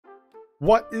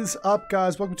What is up,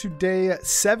 guys? Welcome to day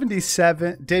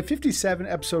 77, day 57,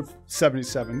 episode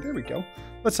 77. There we go.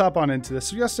 Let's hop on into this.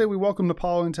 So yesterday we welcomed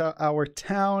Apollo into our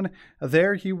town.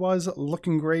 There he was,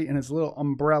 looking great in his little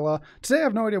umbrella. Today I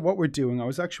have no idea what we're doing. I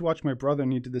was actually watching my brother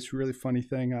and he did this really funny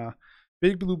thing.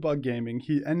 Big Blue Bug Gaming,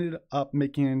 he ended up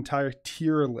making an entire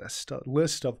tier list, a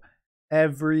list of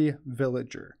every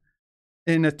villager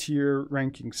in a tier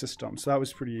ranking system. So that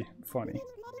was pretty funny.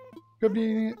 Good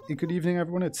evening,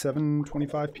 everyone. It's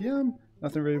 7:25 p.m.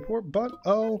 Nothing really important, but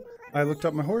I looked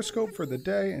up my horoscope for the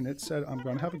day and it said I'm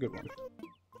going to have a good one.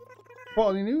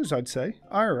 Quality news, I'd say.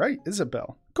 All right,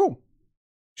 Isabel. Cool.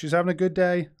 She's having a good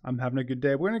day. I'm having a good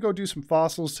day. We're going to go do some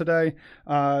fossils today.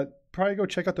 Probably go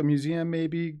check out the museum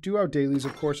maybe. Do our dailies,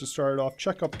 of course, to start it off.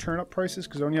 Check up turnip prices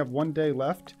because I only have one day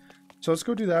left. So let's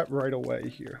go do that right away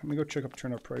here. Let me go check up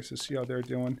turnip prices, see how they're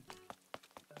doing.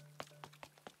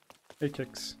 Hey,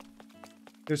 Kicks.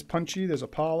 There's Punchy, there's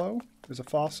Apollo, there's a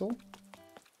fossil.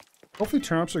 Hopefully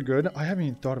turnips are good. I haven't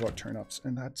even thought about turnips,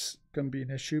 and that's going to be an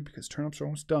issue because turnips are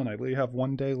almost done. I literally have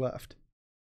one day left.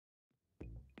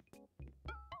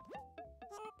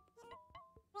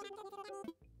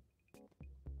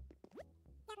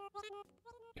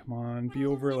 Come on, be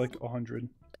over like 100.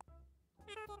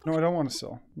 No, I don't want to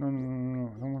sell. No,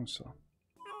 I don't want to sell.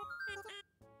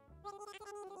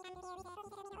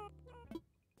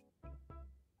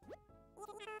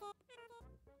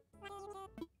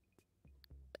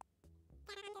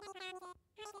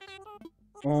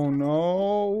 Oh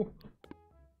no!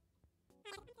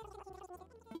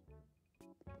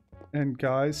 And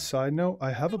guys, side note,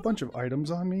 I have a bunch of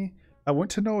items on me. I went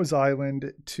to Noah's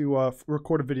Island to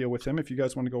record a video with him. If you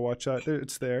guys want to go watch that,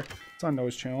 it's there. It's on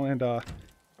Noah's channel. And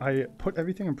I put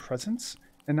everything in presents.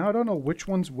 And now I don't know which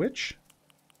one's which.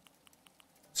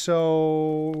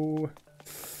 So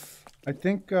I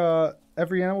think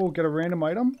every animal will get a random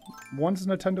item. One's a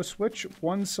Nintendo Switch,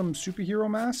 one's some superhero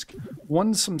mask,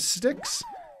 one's some sticks.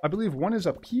 I believe one is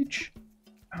a peach.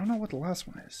 I don't know what the last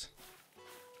one is.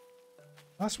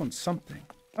 Last one's something.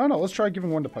 I don't know. Let's try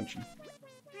giving one to Punchy.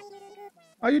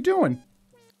 How you doing?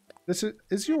 This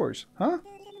is yours, huh?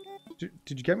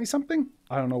 Did you get me something?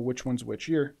 I don't know which one's which.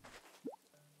 Here.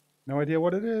 No idea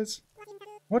what it is.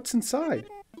 What's inside?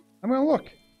 I'm gonna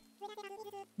look.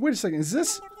 Wait a second. Is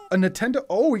this a Nintendo?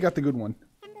 Oh, we got the good one.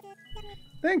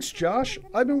 Thanks, Josh.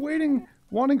 I've been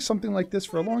wanting something like this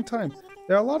for a long time.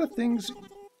 There are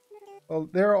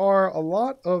a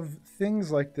lot of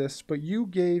things like this, but you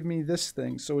gave me this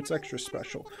thing, so it's extra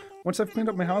special. Once I've cleaned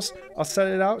up my house, I'll set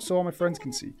it out so all my friends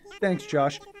can see. Thanks,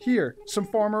 Josh. Here, some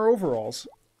farmer overalls.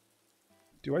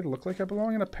 Do I look like I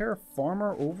belong in a pair of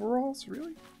farmer overalls?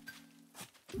 Really?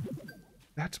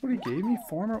 That's what he gave me?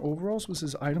 Farmer overalls was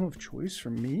his item of choice for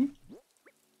me?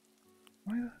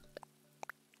 Why?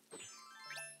 It's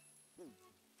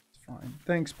fine.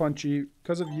 Thanks, Punchy.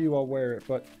 Because of you, I'll wear it,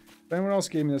 but if anyone else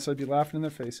gave me this, I'd be laughing in their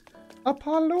face.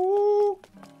 Apollo!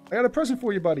 I got a present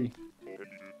for you, buddy.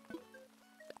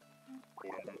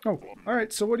 Oh,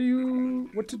 alright, so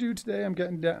what to do today? I'm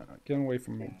getting away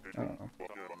from me. I don't know.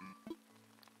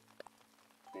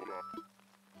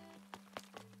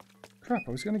 Crap,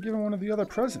 I was gonna give him one of the other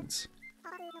presents.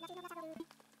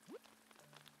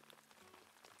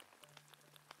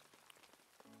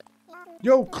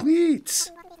 Yo,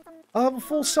 cleats! I'll have a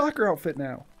full soccer outfit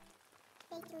now.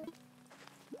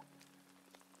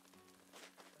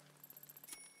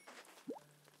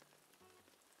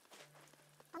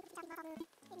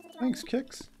 Thanks,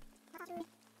 Kicks.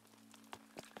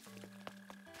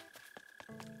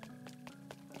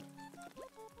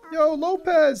 Yo,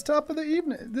 Lopez, top of the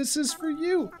evening. This is for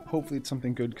you. Hopefully it's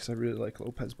something good because I really like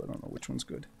Lopez, but I don't know which one's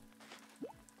good.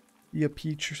 Be a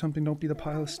peach or something. Don't be the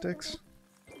pile of sticks.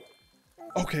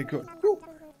 Okay, good. Woo.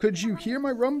 Could you hear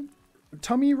my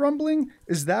tummy rumbling?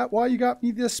 Is that why you got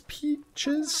me this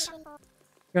peaches? I'm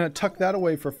gonna tuck that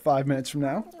away for 5 minutes from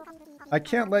now. I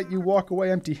can't let you walk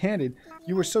away empty-handed.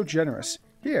 You were so generous.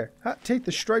 Here, take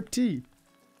the striped tee.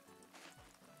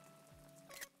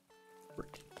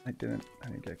 Frick. I didn't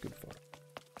get a good photo.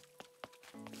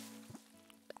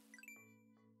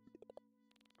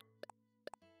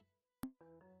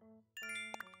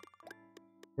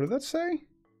 What did that say?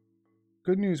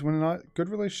 Good news, good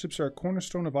relationships are a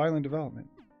cornerstone of island development.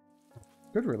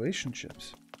 Good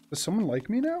relationships? Does someone like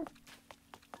me now?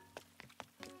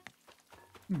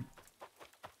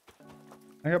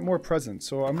 I got more presents,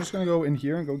 so I'm just gonna go in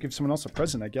here and go give someone else a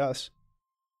present, I guess.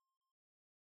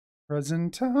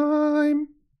 Present time!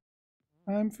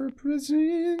 Time for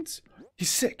presents!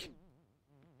 He's sick!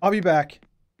 I'll be back.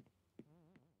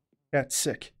 Katt's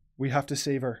sick. We have to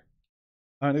save her.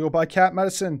 I'm gonna go buy cat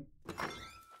medicine.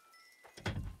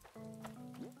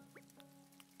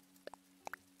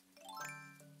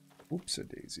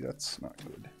 Oops-a-daisy, that's not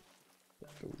good. Put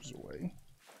those away.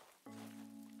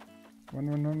 Run,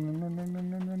 run, run, run, run, run,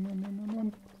 run, run, run, run, run,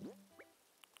 run.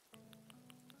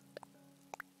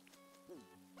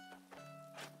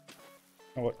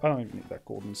 Oh, I don't even need that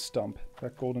golden stump.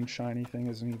 That golden shiny thing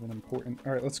isn't even important.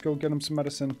 Alright, let's go get him some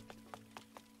medicine.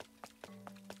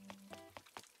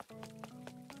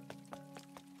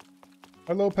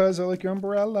 Hi, Lopez, I like your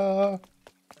umbrella.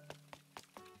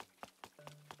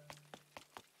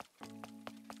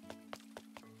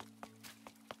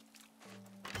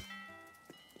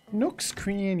 Nook's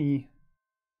Cranny.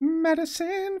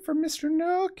 Medicine for Mr.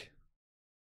 Nook.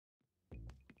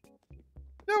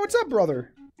 Yo, what's up,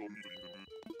 brother?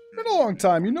 Been a long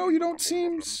time. You know you don't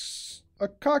seem a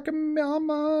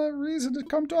cockamama reason to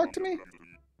come talk to me.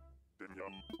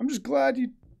 I'm just glad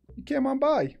you came on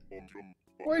by.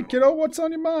 Wait, kiddo, what's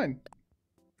on your mind?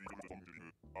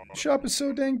 The shop is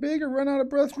so dang big, I run out of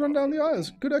breath, run down the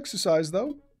aisles. Good exercise,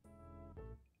 though.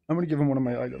 I'm going to give him one of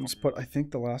my items, but I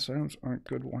think the last items aren't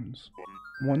good ones.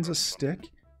 One's a stick.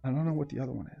 I don't know what the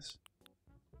other one is.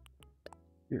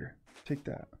 Here, take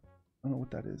that. I don't know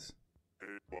what that is.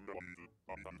 I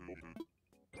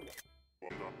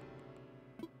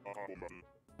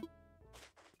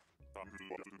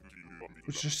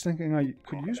was just thinking I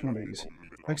could use one of these.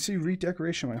 I see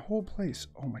redecoration my whole place.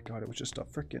 Oh my god, it was just a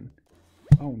frickin'...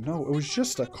 Oh no, it was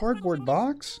just a cardboard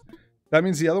box? That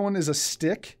means the other one is a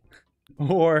stick?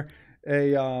 Or a,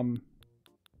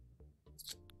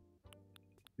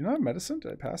 You know, I have medicine?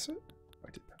 Did I pass it? I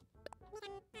did.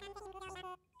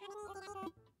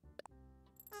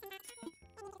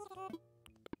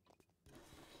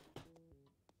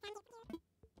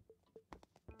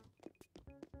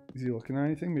 Is he looking at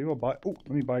anything? Maybe I'll buy... Oh,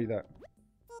 let me buy you that.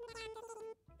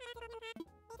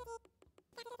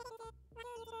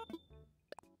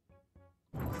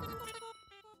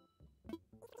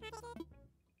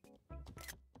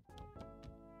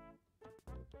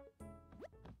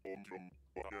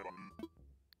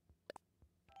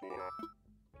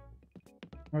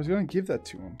 I was gonna give that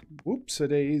to him.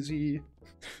 Whoops-a-daisy.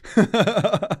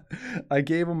 I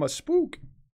gave him a spook.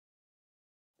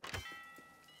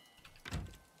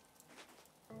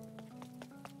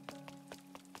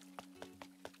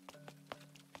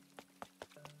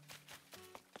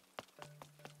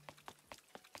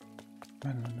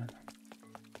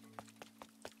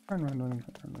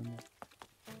 Run.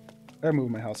 I gotta move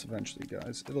my house eventually,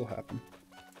 guys. It'll happen.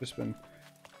 Just been...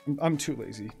 I'm too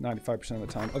lazy 95% of the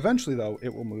time. Eventually, though,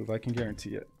 it will move. I can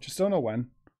guarantee it. Just don't know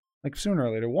when. Like, sooner or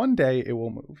later. One day, it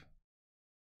will move.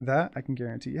 That, I can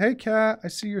guarantee. Hey, Cat. I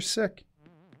see you're sick.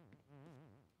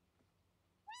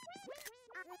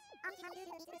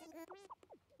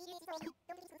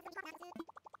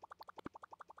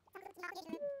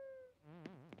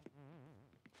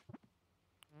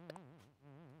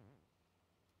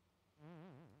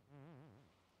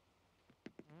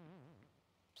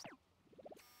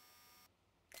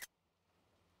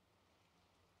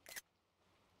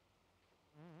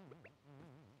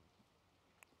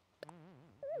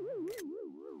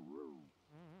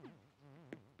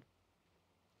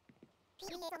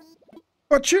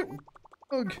 Watch it!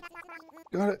 Ugh.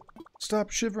 Got it.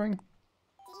 Stop shivering.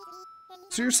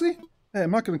 Seriously? Hey,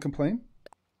 I'm not gonna complain.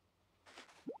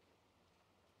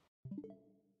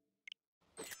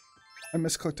 I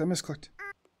misclicked.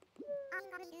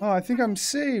 Oh, I think I'm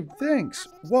saved. Thanks.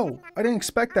 Whoa, I didn't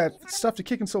expect that stuff to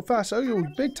kick in so fast. Oh, you're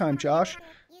big time, Josh.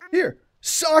 Here.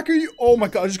 Soccer, oh my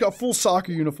god, I just got full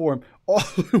soccer uniform all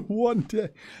in one day.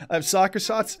 I have soccer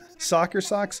socks,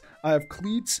 I have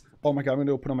cleats. Oh my god, I'm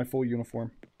gonna go put on my full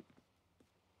uniform.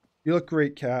 You look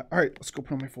great, Cat. Alright, let's go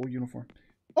put on my full uniform.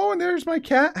 Oh, and there's my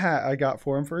cat hat I got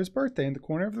for him for his birthday in the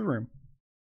corner of the room.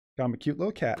 Got him a cute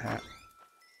little cat hat.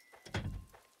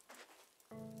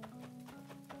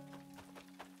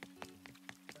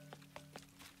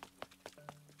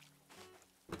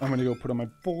 I'm gonna go put on my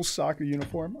full soccer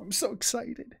uniform. I'm so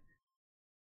excited.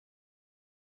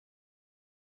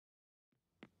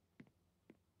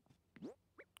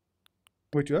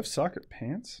 Wait, do you have soccer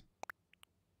pants?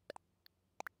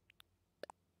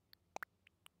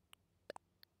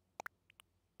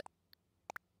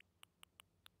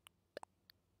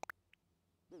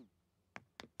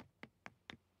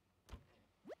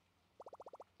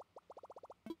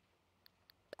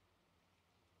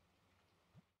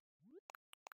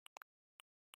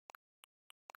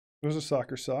 Those are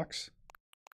soccer socks.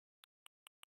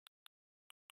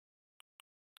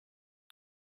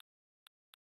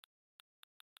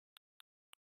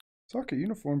 Soccer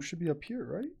uniform should be up here,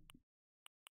 right?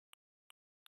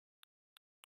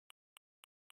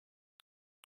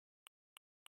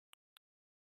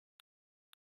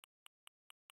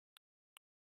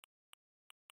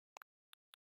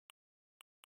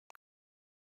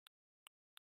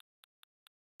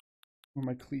 Or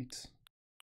my cleats.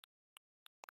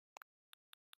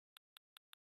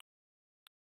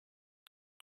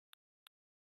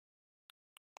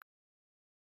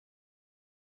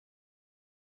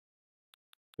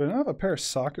 Do I not have a pair of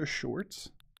soccer shorts?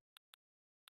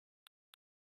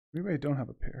 Maybe I don't have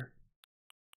a pair.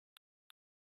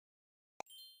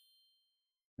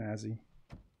 Nazi.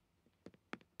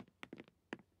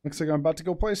 Looks like I'm about to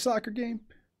go play a soccer game.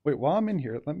 Wait, while I'm in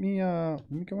here, let me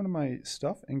go into my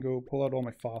stuff and go pull out all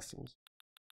my fossils.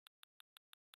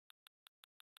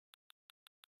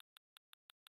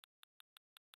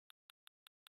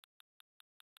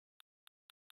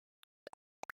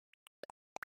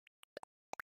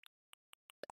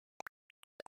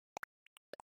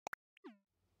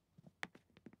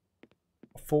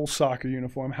 A full soccer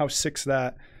uniform. How sick's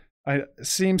that?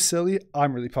 Seems silly.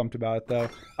 I'm really pumped about it though.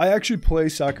 I actually play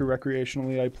soccer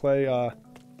recreationally. I play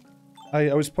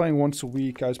I was playing once a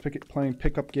week. I was playing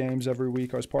pickup games every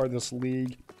week. I was part of this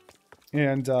league.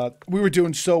 And we were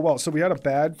doing so well. So we had a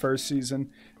bad first season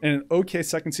and an okay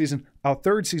second season. Our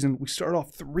third season, we started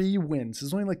off 3 wins.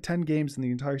 There's only like 10 games in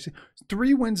the entire season.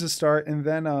 3 wins to start, and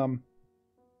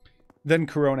then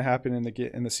Corona happened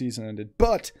and the season ended.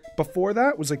 But before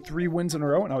that was like 3 wins in a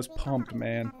row, and I was pumped,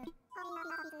 man.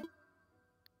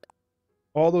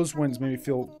 All those wins made me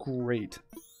feel great,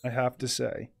 I have to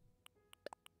say.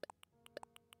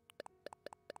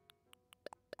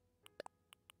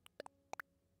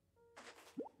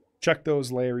 Check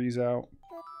those Larrys out.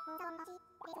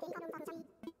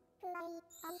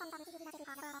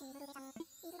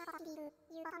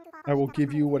 I will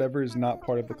give you whatever is not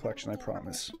part of the collection, I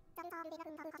promise.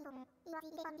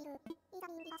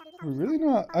 We're really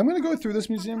not. I'm going to go through this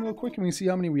museum real quick and we can see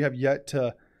how many we have yet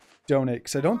to donate.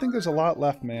 Because I don't think there's a lot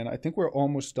left, man. I think we're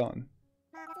almost done.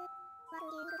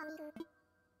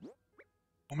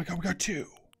 Oh my god, we got 2.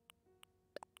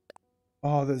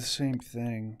 Oh, they're the same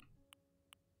thing.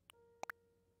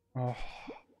 Oh.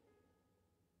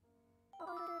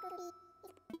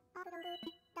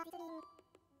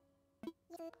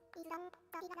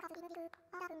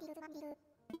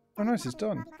 Oh nice, it's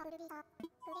done.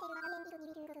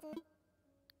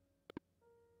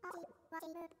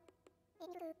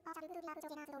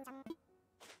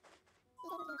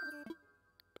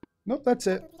 Nope, that's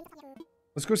it.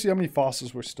 Let's go see how many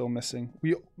fossils we're still missing.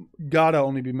 We gotta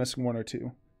only be missing 1 or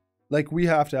 2. Like, we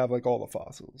have to have, like, all the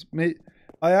fossils.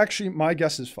 My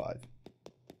guess is 5.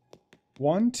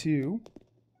 1, 2.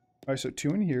 Alright, so 2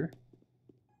 in here.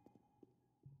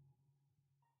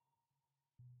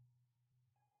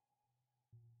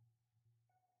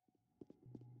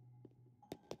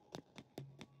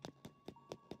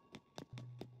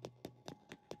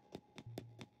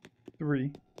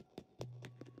 Three,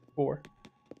 4.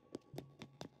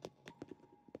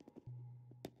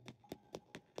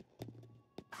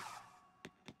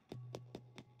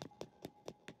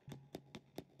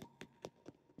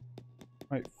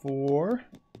 Right, 4.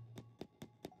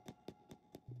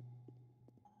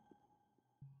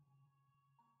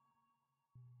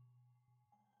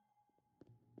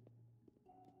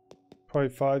 Probably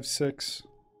 5, 6,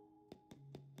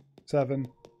 7.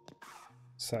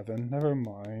 7. Never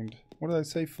mind. What did I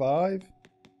say? 5?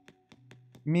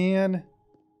 Man,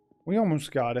 we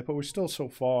almost got it, but we're still so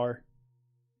far.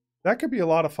 That could be a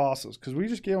lot of fossils, because we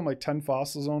just gave them like 10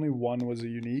 fossils, only 1 was a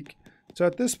unique. So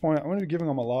at this point, I'm going to be giving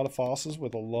them a lot of fossils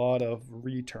with a lot of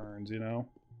returns, you know?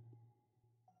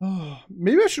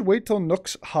 Maybe I should wait till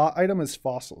Nook's hot item is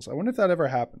fossils. I wonder if that ever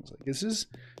happens. Like,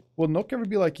 will Nook ever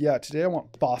be like, yeah, today I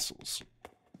want fossils?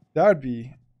 That would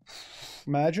be...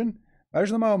 Imagine the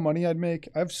amount of money I'd make.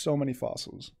 I have so many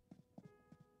fossils.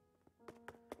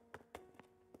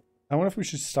 I wonder if we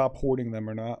should stop hoarding them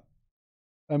or not.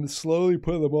 I'm slowly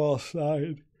putting them all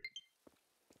aside.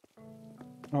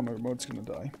 Oh, my remote's gonna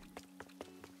die.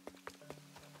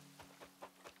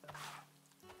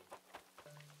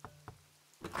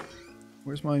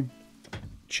 Where's my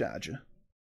charger?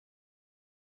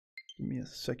 Give me a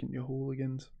second, you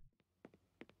hooligans.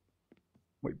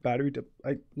 Wait, battery to...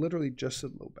 I literally just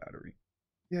said low battery.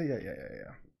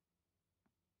 Yeah.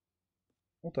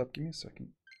 Hold up, give me a second.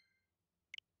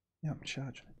 Yeah, I'm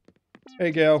charging.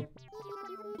 Hey, Gail.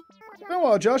 Oh,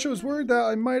 well, Josh, I was worried that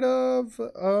I might have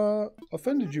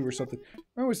offended you or something.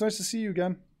 Oh, it's nice to see you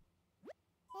again.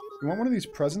 You want one of these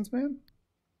presents, man?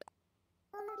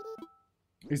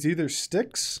 It's either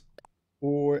sticks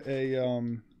or a,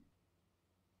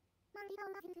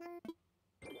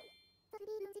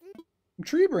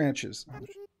 tree branches.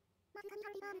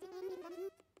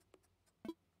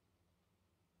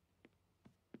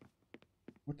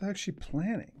 What the heck's she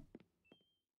planning?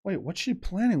 Wait, what's she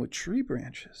planning with tree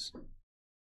branches?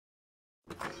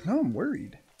 No, I'm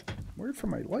worried. I'm worried for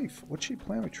my life. What's she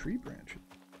playing with tree branches?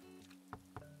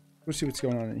 Let's see what's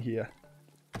going on in here.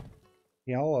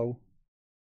 Hello.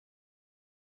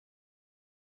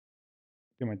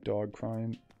 Get my dog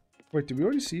crying. Wait, did we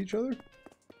already see each other?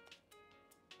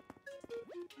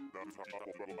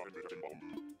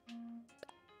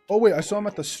 Oh wait, I saw him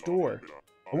at the store.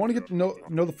 I want to get to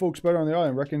know the folks better on the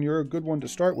island. Reckon you're a good one to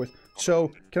start with.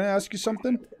 So, can I ask you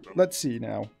something? Let's see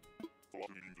now.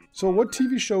 So, what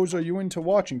TV shows are you into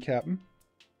watching, Captain?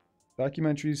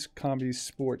 Documentaries, comedies,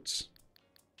 sports.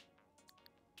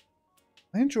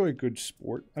 I enjoy a good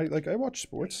sport. I watch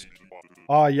sports.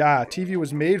 Ah, yeah, TV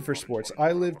was made for sports.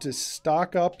 I live to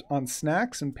stock up on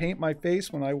snacks and paint my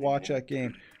face when I watch that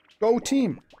game. Go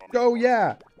team! Go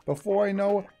yeah! Before I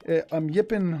know it, I'm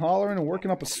yipping and hollering and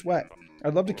working up a sweat.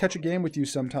 I'd love to catch a game with you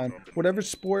sometime. Whatever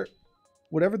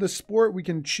the sport, we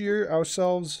can cheer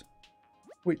ourselves.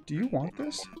 Wait, do you want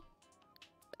this?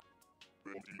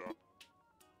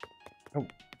 Oh,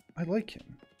 I like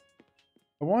him.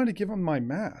 I wanted to give him my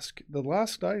mask. The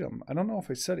last item. I don't know if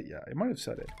I said it yet. I might have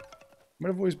said it. Might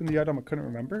have always been the item I couldn't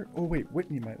remember. Oh wait,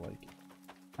 Whitney might like it.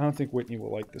 I don't think Whitney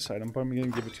will like this item, but I'm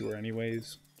going to give it to her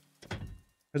anyways.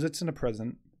 Because it's in a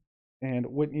present. And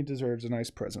Whitney deserves a nice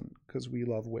present. Because we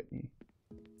love Whitney.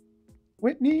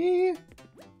 Whitney!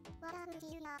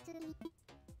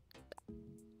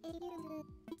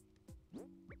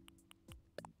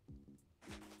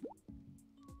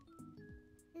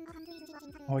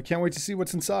 Oh, I can't wait to see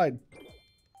what's inside.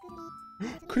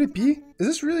 Could it be? Is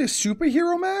this really a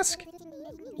superhero mask?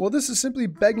 Well, this is simply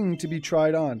begging to be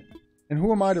tried on. And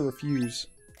who am I to refuse?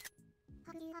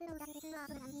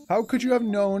 How could you have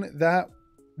known that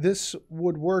this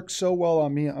would work so well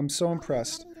on me? I'm so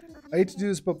impressed. I hate to do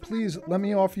this, but please let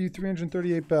me offer you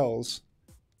 338 bells.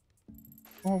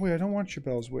 Oh, wait, I don't want your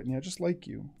bells, Whitney. I just like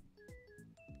you.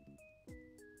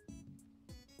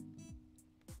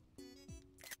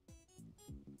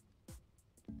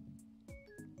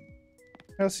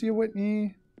 I'll see you,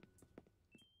 Whitney.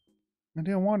 I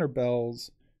didn't want her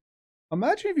bells.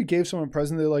 Imagine if you gave someone a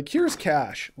present, they're like, here's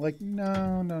cash. Like,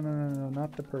 no,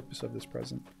 not the purpose of this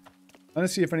present. I'm gonna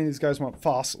see if any of these guys want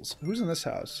fossils. Who's in this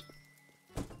house?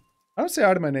 I don't say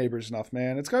hi to my neighbors enough,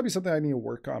 man. It's gotta be something I need to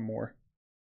work on more.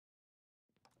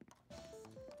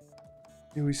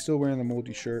 Ew, he's still wearing the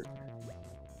moldy shirt.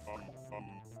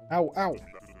 Ow, ow.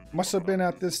 Must have been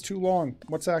at this too long.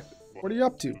 What are you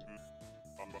up to?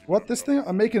 What, this thing?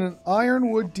 I'm making an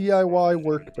ironwood DIY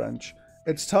workbench.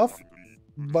 It's tough,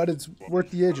 but it's worth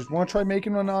the ages. Want to try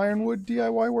making an ironwood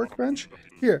DIY workbench?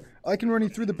 Here, I can run you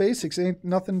through the basics. Ain't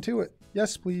nothing to it.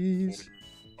 Yes, please.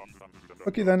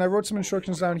 Okay, then I wrote some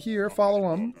instructions down here. Follow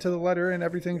them to the letter and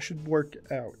everything should work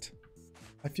out.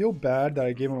 I feel bad that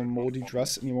I gave him a moldy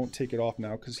dress and he won't take it off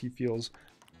now because he feels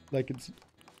like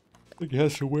he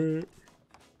has to wear it.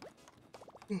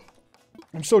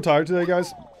 I'm so tired today,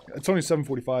 guys. It's only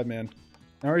 7:45, man.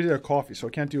 I already did a coffee, so I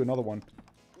can't do another one.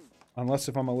 Unless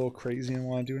if I'm a little crazy and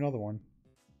want to do another one.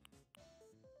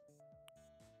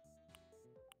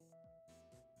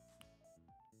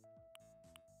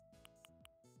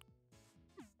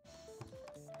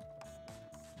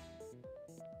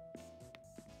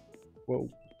 Whoa.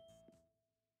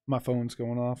 My phone's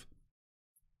going off.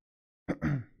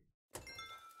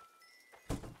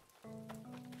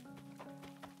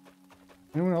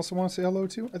 Anyone else I want to say hello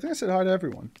to? I think I said hi to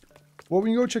everyone. Well,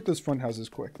 we can go check those front houses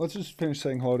quick. Let's just finish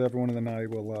saying hello to everyone and then I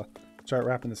will start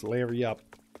wrapping this Larry up.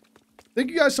 Thank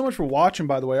you guys so much for watching,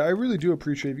 by the way. I really do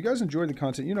appreciate it. If you guys enjoyed the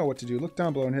content, you know what to do. Look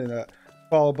down below and hit that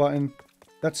follow button.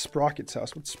 That's Sprocket's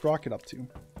house. What's Sprocket up to?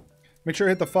 Make sure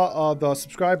to hit the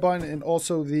subscribe button and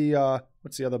also the,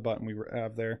 what's the other button we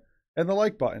have there? And the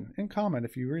like button. And comment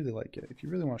if you really like it. If you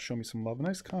really want to show me some love. A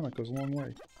nice comment goes a long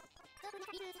way.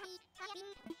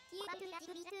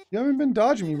 You haven't been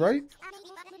dodging me, right?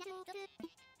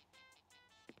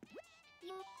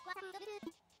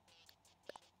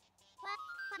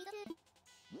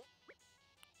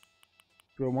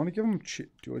 Do I want to give him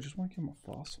do I just want to give him a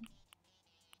fossil?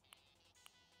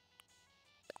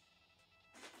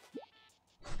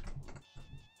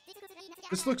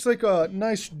 This looks like a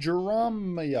nice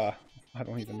Geramia. I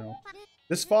don't even know.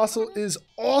 This fossil is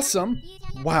awesome.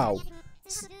 Wow.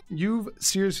 You've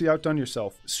seriously outdone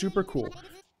yourself. Super cool.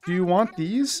 Do you want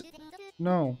these?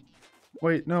 No.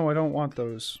 Wait, no, I don't want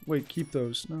those. Wait, keep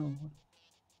those. No.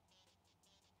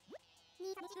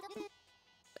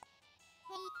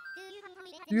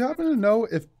 Do you happen to know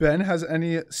if Ben has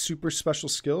any super special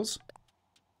skills?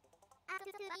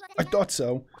 I thought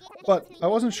so, but I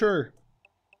wasn't sure.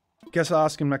 Guess I'll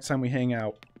ask him next time we hang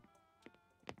out.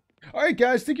 All right,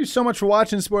 guys, thank you so much for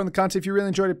watching and supporting the content. If you really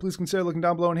enjoyed it, please consider looking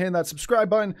down below and hitting that subscribe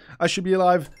button. I should be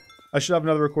live. I should have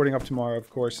another recording up tomorrow, of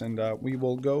course, and we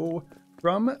will go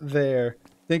from there.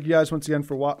 Thank you guys once again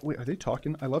for watching. Wait, are they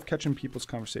talking? I love catching people's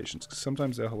conversations because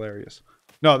sometimes they're hilarious.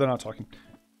 No, they're not talking.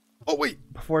 Oh,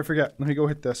 wait, before I forget, let me go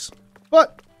hit this.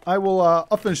 But I will,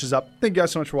 I'll finish this up. Thank you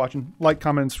guys so much for watching. Like,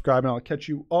 comment, and subscribe, and I'll catch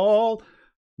you all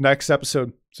next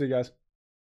episode. See you guys.